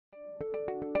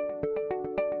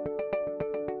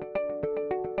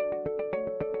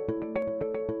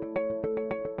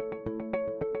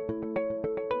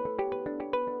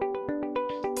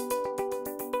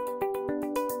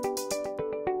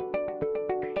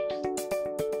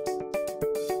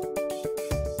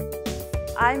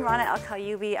I'm Rana el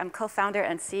Kaliouby. I'm co-founder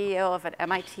and CEO of an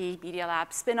MIT Media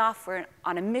Lab spin-off. We're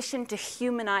on a mission to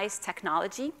humanize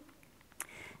technology.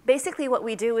 Basically, what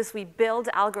we do is we build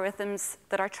algorithms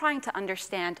that are trying to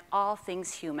understand all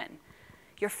things human.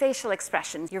 Your facial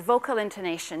expressions, your vocal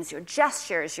intonations, your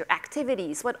gestures, your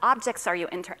activities, what objects are you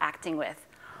interacting with,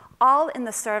 all in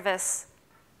the service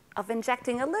of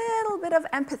injecting a little bit of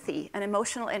empathy and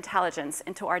emotional intelligence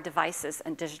into our devices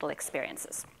and digital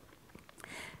experiences.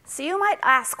 So you might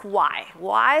ask why?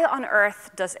 Why on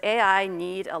earth does AI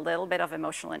need a little bit of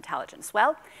emotional intelligence?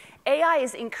 Well, AI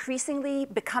is increasingly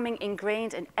becoming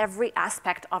ingrained in every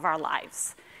aspect of our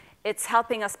lives. It's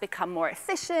helping us become more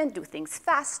efficient, do things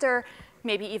faster,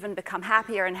 maybe even become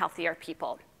happier and healthier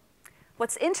people.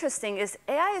 What's interesting is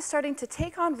AI is starting to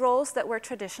take on roles that were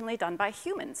traditionally done by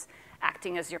humans,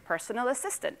 acting as your personal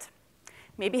assistant,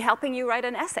 maybe helping you write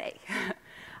an essay,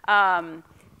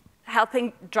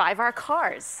 helping drive our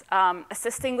cars,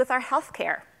 assisting with our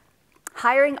healthcare,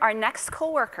 hiring our next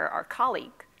coworker, our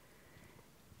colleague.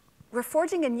 We're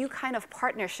forging a new kind of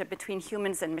partnership between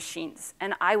humans and machines,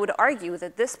 and I would argue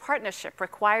that this partnership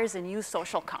requires a new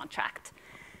social contract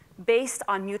based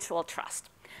on mutual trust.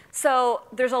 So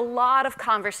there's a lot of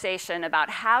conversation about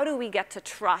how do we get to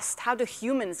trust, how do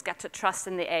humans get to trust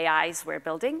in the AIs we're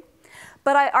building?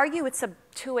 But I argue it's a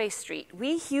two-way street.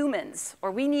 We humans, or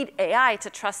we need AI to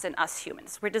trust in us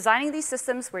humans. We're designing these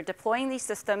systems, we're deploying these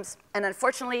systems, and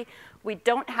unfortunately, we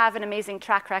don't have an amazing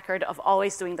track record of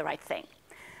always doing the right thing,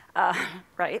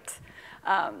 right?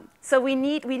 So we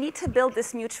need to build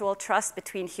this mutual trust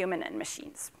between human and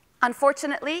machines.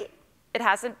 Unfortunately, it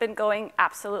hasn't been going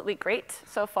absolutely great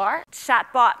so far.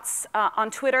 Chatbots on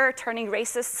Twitter turning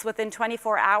racists within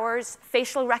 24 hours,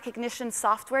 facial recognition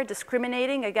software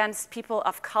discriminating against people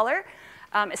of color,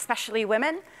 especially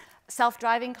women,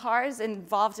 self-driving cars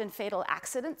involved in fatal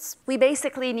accidents. We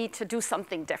basically need to do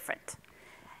something different.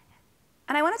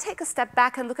 And I want to take a step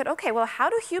back and look at, okay, well, how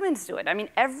do humans do it? I mean,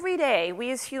 every day,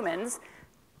 we as humans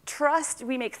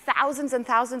we make thousands and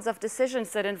thousands of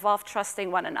decisions that involve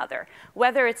trusting one another,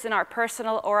 whether it's in our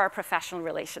personal or our professional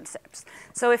relationships.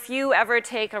 So if you ever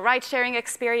take a ride-sharing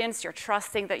experience, you're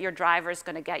trusting that your driver is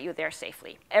going to get you there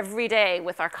safely. Every day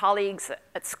with our colleagues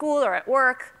at school or at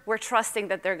work, we're trusting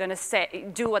that they're going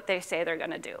to do what they say they're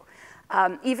going to do.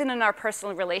 Even in our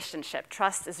personal relationship,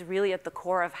 trust is really at the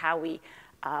core of how we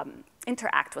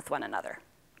interact with one another.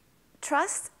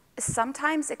 Trust is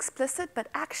sometimes explicit, but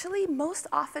actually most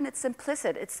often it's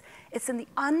implicit. It's in the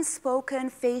unspoken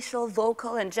facial,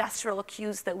 vocal, and gestural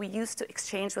cues that we use to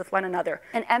exchange with one another.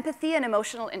 And empathy and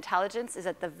emotional intelligence is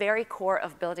at the very core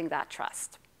of building that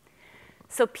trust.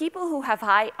 So people who have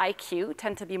high IQ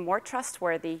tend to be more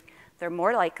trustworthy, they're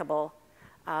more likable,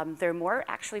 they're more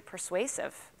actually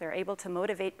persuasive. They're able to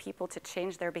motivate people to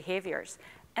change their behaviors.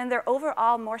 And they're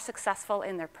overall more successful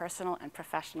in their personal and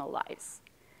professional lives.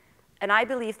 And I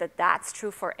believe that that's true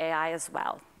for AI as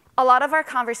well. A lot of our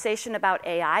conversation about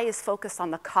AI is focused on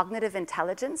the cognitive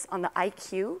intelligence, on the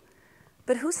IQ,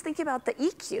 but who's thinking about the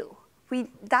EQ?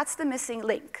 That's the missing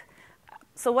link.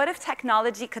 So what if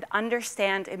technology could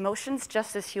understand emotions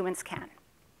just as humans can?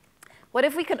 What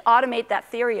if we could automate that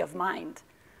theory of mind?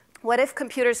 What if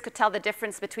computers could tell the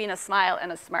difference between a smile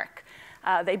and a smirk?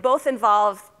 They both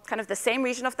involve kind of the same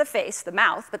region of the face, the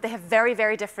mouth, but they have very,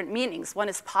 very different meanings. One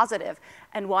is positive,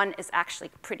 and one is actually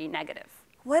pretty negative.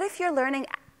 What if your learning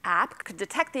app could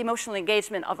detect the emotional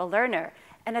engagement of a learner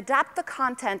and adapt the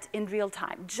content in real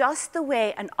time, just the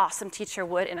way an awesome teacher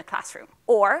would in a classroom?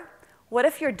 Or what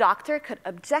if your doctor could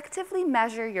objectively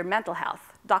measure your mental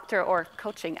health? Doctor or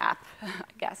coaching app, I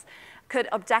guess, could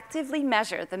objectively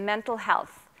measure the mental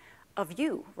health of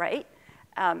you, right?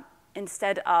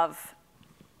 Instead of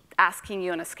asking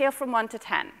you on a scale from 1 to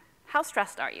 10, how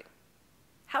stressed are you?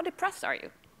 How depressed are you?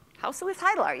 How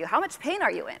suicidal are you? How much pain are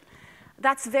you in?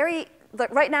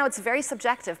 Right now it's very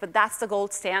subjective, but that's the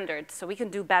gold standard, so we can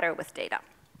do better with data.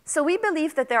 So we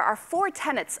believe that there are 4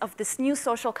 tenets of this new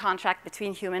social contract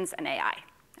between humans and AI,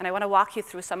 and I want to walk you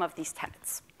through some of these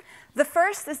tenets. The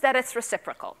first is that it's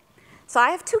reciprocal. So I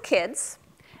have 2 kids,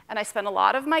 and I spend a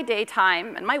lot of my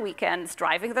daytime and my weekends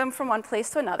driving them from one place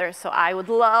to another, so I would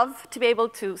love to be able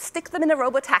to stick them in a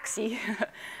robo-taxi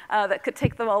that could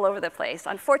take them all over the place.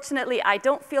 Unfortunately, I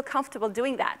don't feel comfortable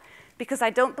doing that because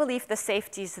I don't believe the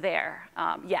safety's there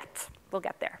yet. We'll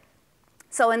get there.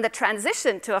 So in the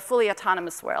transition to a fully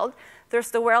autonomous world,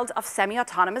 there's the world of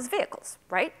semi-autonomous vehicles,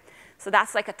 right? So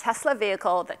that's like a Tesla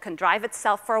vehicle that can drive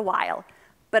itself for a while,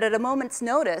 but at a moment's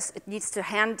notice, it needs to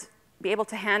be able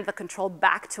to hand the control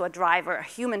back to a driver, a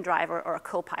human driver, or a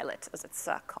co-pilot, as it's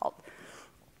called.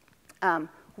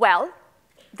 Well,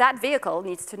 that vehicle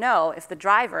needs to know if the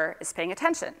driver is paying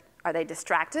attention. Are they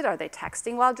distracted? Are they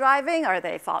texting while driving? Are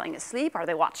they falling asleep? Are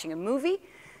they watching a movie?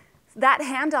 That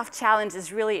handoff challenge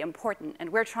is really important, and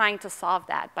we're trying to solve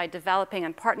that by developing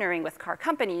and partnering with car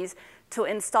companies to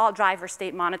install driver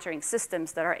state monitoring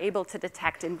systems that are able to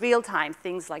detect in real time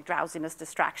things like drowsiness,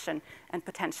 distraction, and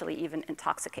potentially even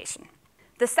intoxication.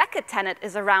 The second tenet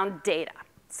is around data.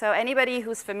 So anybody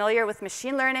who's familiar with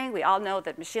machine learning, we all know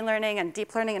that machine learning and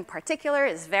deep learning in particular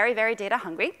is very, very data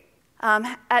hungry.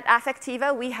 At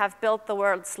Affectiva, we have built the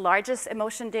world's largest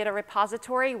emotion data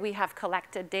repository. We have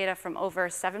collected data from over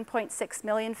 7.6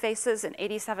 million faces in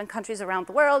 87 countries around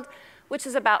the world, which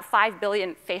is about 5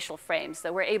 billion facial frames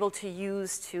that we're able to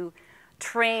use to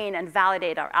train and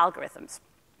validate our algorithms.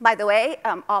 By the way,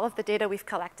 all of the data we've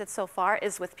collected so far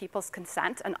is with people's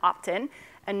consent and opt-in.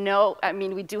 And no, I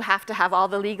mean, we do have to have all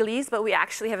the legalese, but we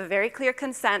actually have a very clear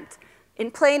consent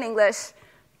in plain English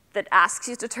that asks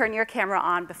you to turn your camera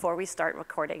on before we start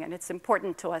recording. And it's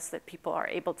important to us that people are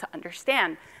able to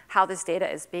understand how this data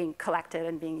is being collected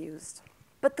and being used.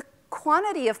 But the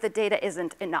quantity of the data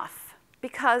isn't enough,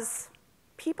 because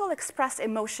people express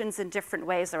emotions in different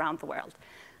ways around the world.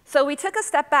 So we took a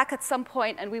step back at some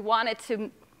point, and we wanted to,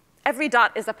 every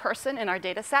dot is a person in our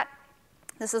data set.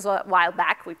 This is a while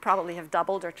back. We probably have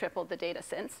doubled or tripled the data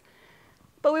since.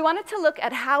 But we wanted to look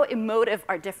at how emotive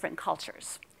are different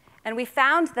cultures. And we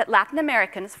found that Latin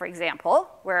Americans, for example,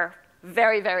 were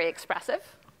very, very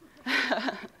expressive,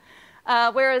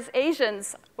 whereas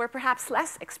Asians were perhaps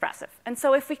less expressive. And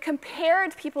so if we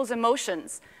compared people's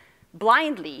emotions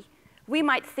blindly, we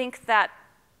might think that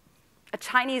a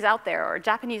Chinese out there or a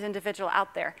Japanese individual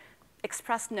out there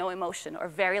expressed no emotion or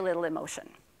very little emotion,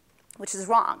 which is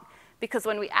wrong. Because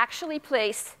when we actually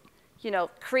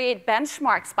create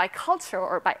benchmarks by culture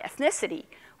or by ethnicity,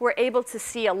 we're able to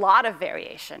see a lot of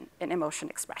variation in emotion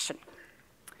expression.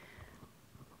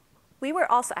 We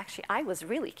were also, actually, I was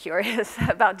really curious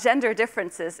about gender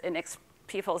differences in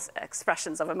people's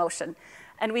expressions of emotion.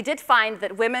 And we did find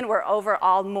that women were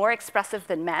overall more expressive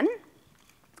than men,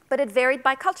 but it varied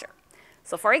by culture.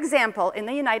 So for example, in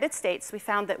the United States, we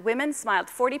found that women smiled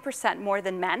 40% more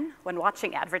than men when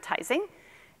watching advertising.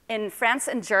 In France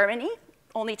and Germany,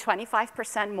 only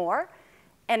 25% more.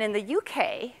 And in the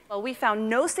UK, well, we found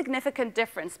no significant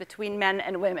difference between men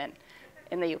and women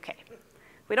in the UK.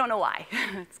 We don't know why.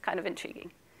 It's kind of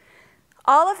intriguing.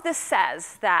 All of this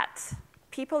says that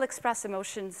people express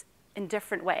emotions in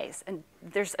different ways, and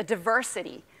there's a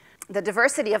diversity. The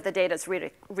diversity of the data is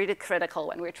really, really critical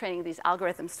when we're training these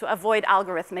algorithms to avoid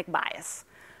algorithmic bias,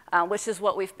 which is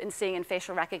what we've been seeing in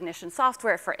facial recognition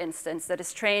software, for instance, that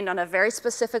is trained on a very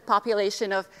specific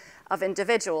population of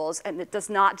individuals, and it does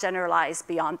not generalize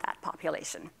beyond that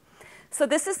population. So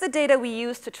this is the data we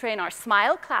use to train our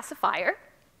SMILE classifier.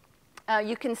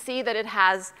 You can see that it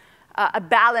has a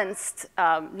balanced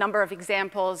number of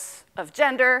examples of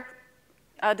gender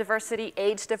diversity,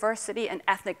 age diversity, and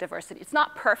ethnic diversity. It's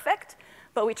not perfect,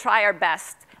 but we try our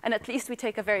best, and at least we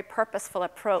take a very purposeful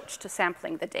approach to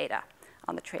sampling the data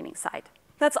on the training side.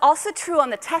 That's also true on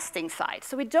the testing side.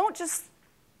 So we don't just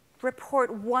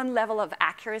report one level of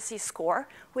accuracy score.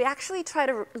 We actually try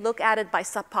to look at it by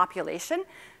subpopulation.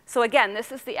 So again,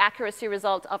 this is the accuracy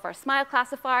result of our SMILE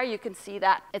classifier. You can see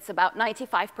that it's about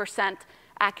 95%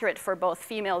 accurate for both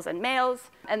females and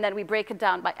males. And then we break it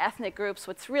down by ethnic groups.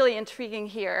 What's really intriguing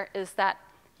here is that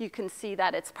you can see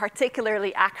that it's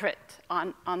particularly accurate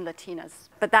on Latinas.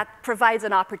 But that provides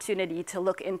an opportunity to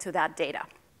look into that data.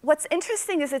 What's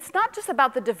interesting is it's not just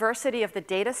about the diversity of the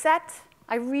data set.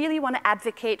 I really want to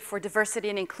advocate for diversity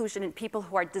and inclusion in people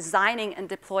who are designing and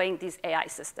deploying these AI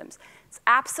systems. It's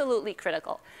absolutely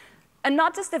critical. And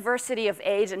not just diversity of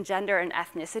age and gender and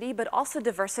ethnicity, but also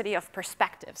diversity of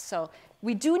perspectives. So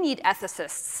we do need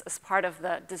ethicists as part of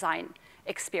the design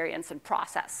experience and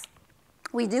process.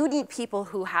 We do need people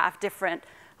who have different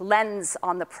lens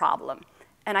on the problem.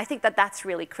 And I think that that's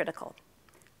really critical.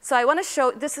 So I want to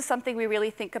show, this is something we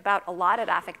really think about a lot at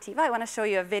Affectiva. I want to show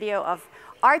you a video of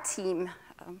our team.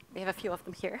 We have a few of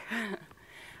them here.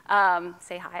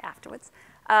 Say hi afterwards.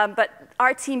 But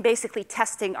our team basically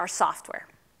testing our software.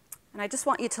 And I just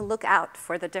want you to look out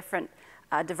for the different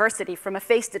diversity from a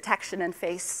face detection and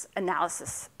face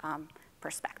analysis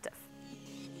perspective.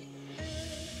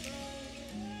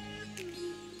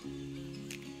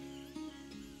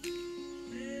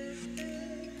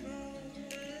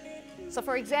 So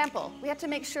for example, we had to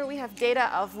make sure we have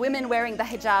data of women wearing the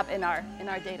hijab in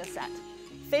our data set.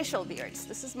 Facial beards.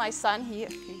 This is my son. He's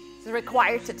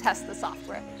required to test the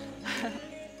software.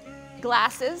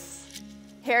 Glasses,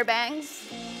 hair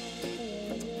bangs,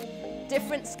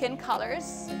 different skin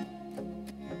colors,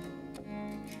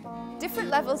 different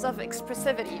levels of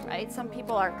expressivity, right? Some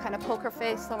people are kind of poker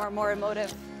face, some are more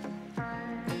emotive.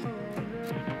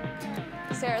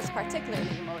 Sarah's particularly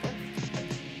emotive.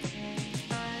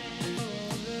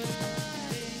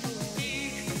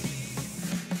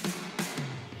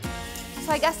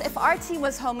 So I guess if our team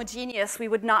was homogeneous, we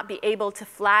would not be able to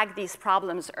flag these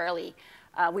problems early.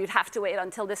 We'd have to wait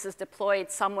until this is deployed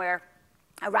somewhere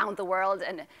around the world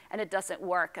and it doesn't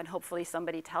work, and hopefully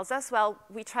somebody tells us. Well,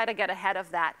 we try to get ahead of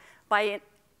that by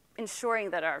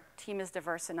ensuring that our team is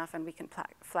diverse enough and we can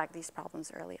flag these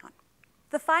problems early on.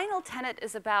 The final tenet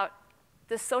is about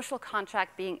the social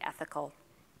contract being ethical.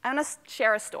 I want to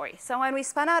share a story. So when we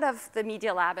spun out of the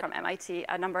Media Lab from MIT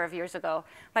a number of years ago,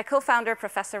 my co-founder,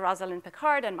 Professor Rosalind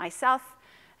Picard, and myself,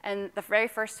 and the very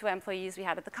first 2 employees we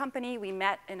had at the company, we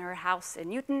met in her house in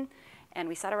Newton, and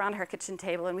we sat around her kitchen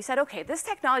table, and we said, OK, this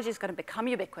technology is going to become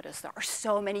ubiquitous. There are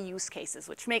so many use cases,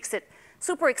 which makes it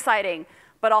super exciting,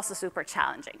 but also super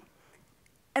challenging.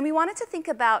 And we wanted to think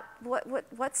about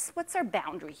what's our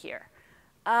boundary here.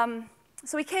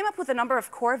 So we came up with a number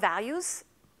of core values.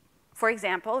 For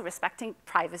example, respecting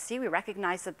privacy. We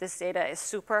recognize that this data is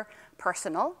super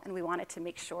personal, and we wanted to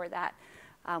make sure that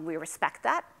we respect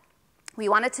that. We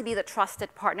wanted to be the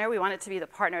trusted partner. We wanted to be the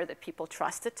partner that people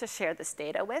trusted to share this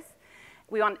data with.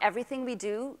 We want everything we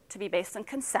do to be based on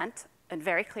consent and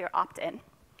very clear opt-in,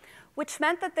 which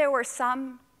meant that there were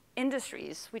some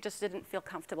industries we just didn't feel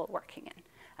comfortable working in.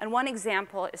 And one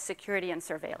example is security and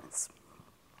surveillance.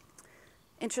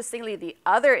 Interestingly, the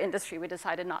other industry we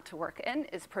decided not to work in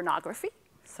is pornography,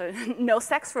 so no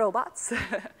sex robots.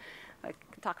 I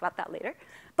can talk about that later.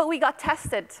 But we got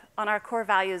tested on our core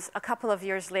values a couple of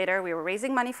years later. We were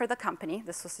raising money for the company.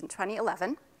 This was in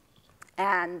 2011.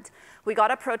 And we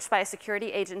got approached by a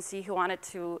security agency who wanted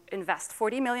to invest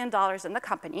 $40 million in the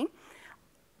company,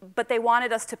 but they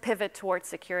wanted us to pivot towards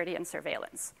security and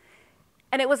surveillance.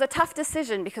 And it was a tough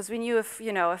decision because we knew if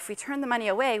we turn the money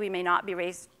away, we may not be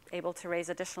able to raise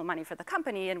additional money for the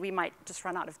company, and we might just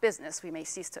run out of business. We may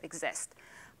cease to exist.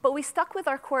 But we stuck with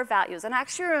our core values. And I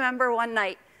actually remember one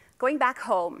night going back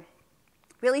home,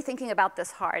 really thinking about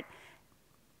this hard.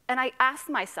 And I asked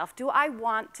myself, do I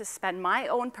want to spend my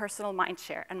own personal mind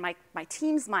share and my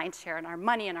team's mind share and our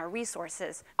money and our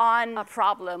resources on a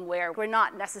problem where we're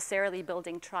not necessarily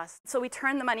building trust? So we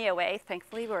turned the money away.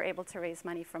 Thankfully, we were able to raise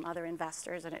money from other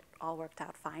investors, and it all worked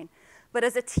out fine. But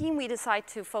as a team, we decided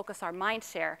to focus our mind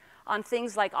share on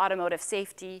things like automotive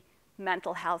safety,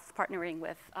 mental health, partnering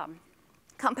with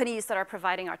companies that are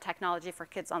providing our technology for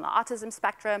kids on the autism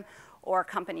spectrum, or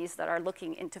companies that are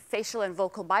looking into facial and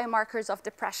vocal biomarkers of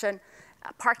depression.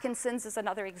 Parkinson's is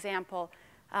another example.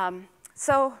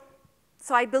 So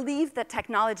I believe that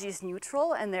technology is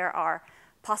neutral, and there are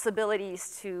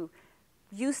possibilities to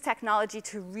use technology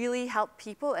to really help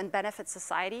people and benefit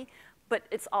society. But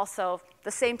it's also,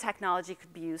 the same technology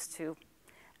could be used to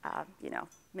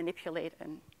manipulate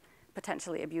and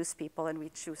potentially abuse people, and we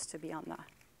choose to be on the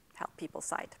help people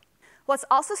side. What's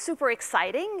also super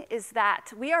exciting is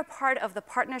that we are part of the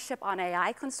Partnership on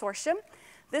AI consortium.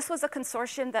 This was a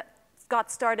consortium that got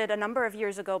started a number of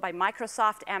years ago by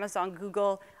Microsoft, Amazon,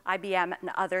 Google, IBM, and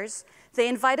others. They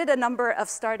invited a number of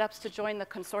startups to join the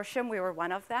consortium. We were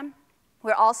one of them.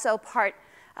 We're also part,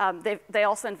 they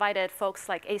also invited folks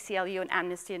like ACLU and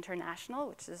Amnesty International,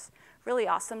 which is really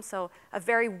awesome. So a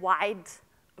very wide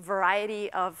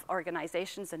variety of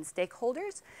organizations and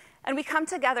stakeholders. And we come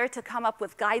together to come up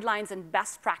with guidelines and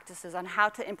best practices on how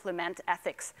to implement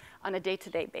ethics on a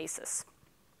day-to-day basis.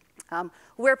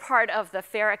 We're part of the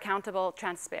Fair, Accountable,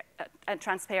 and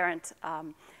Transparent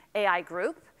AI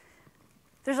group.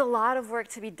 There's a lot of work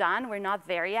to be done. We're not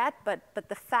there yet, but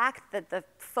the fact that the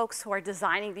folks who are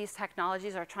designing these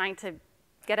technologies are trying to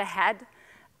get ahead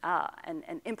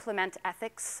and implement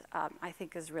ethics, I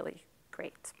think is really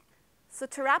great. So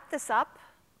to wrap this up,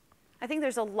 I think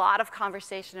there's a lot of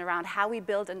conversation around how we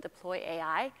build and deploy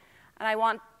AI, and I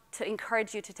want to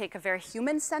encourage you to take a very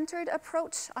human-centered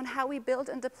approach on how we build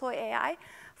and deploy AI.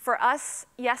 For us,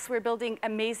 yes, we're building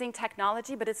amazing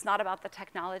technology, but it's not about the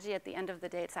technology. At the end of the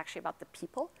day, it's actually about the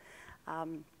people.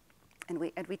 And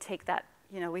we take that,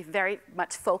 we very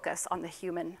much focus on the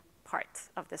human part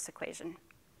of this equation.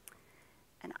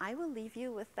 And I will leave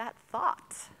you with that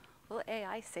thought. Will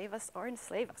AI save us or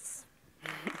enslave us?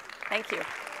 Thank you.